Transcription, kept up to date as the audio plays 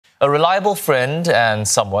A reliable friend and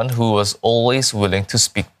someone who was always willing to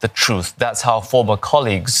speak the truth. That's how former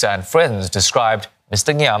colleagues and friends described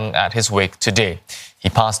Mr. Ngiam at his wake today. He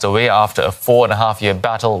passed away after a 4.5-year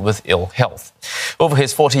battle with ill health. Over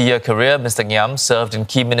his 40-year career, Mr. Ngiam served in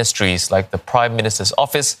key ministries like the Prime Minister's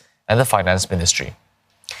Office and the Finance Ministry.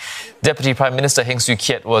 Deputy Prime Minister Heng Swee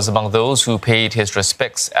Keat was among those who paid his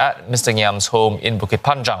respects at Mr. Ngiam's home in Bukit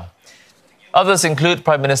Panjang. Others include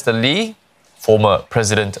Prime Minister Lee, former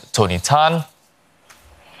President Tony Tan,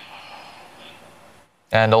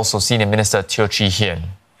 and also Senior Minister Teo Chee Hean.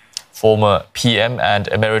 Former PM and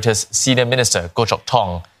Emeritus Senior Minister Goh Chok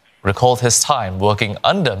Tong recalled his time working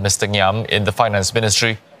under Mr. Ngiam in the Finance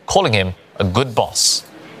Ministry, calling him a good boss.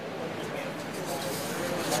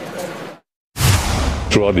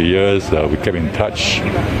 Throughout the years, we kept in touch.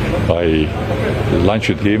 I lunched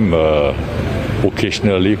with him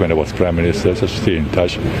occasionally when I was Prime Minister, just stay in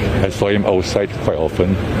touch. I saw him outside quite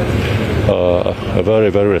often. A very,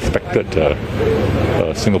 very respected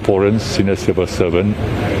Singaporean senior civil servant,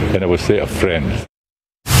 and I would say a friend.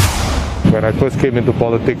 When I first came into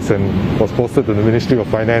politics and was posted to the Ministry of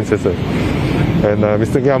Finance, Mr.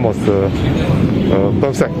 Ngiam was the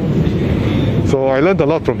Perm Sec. So I learned a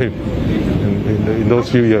lot from him in those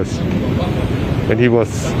few years. And he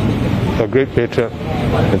was a great patriot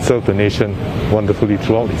and served the nation wonderfully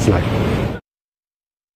throughout his life.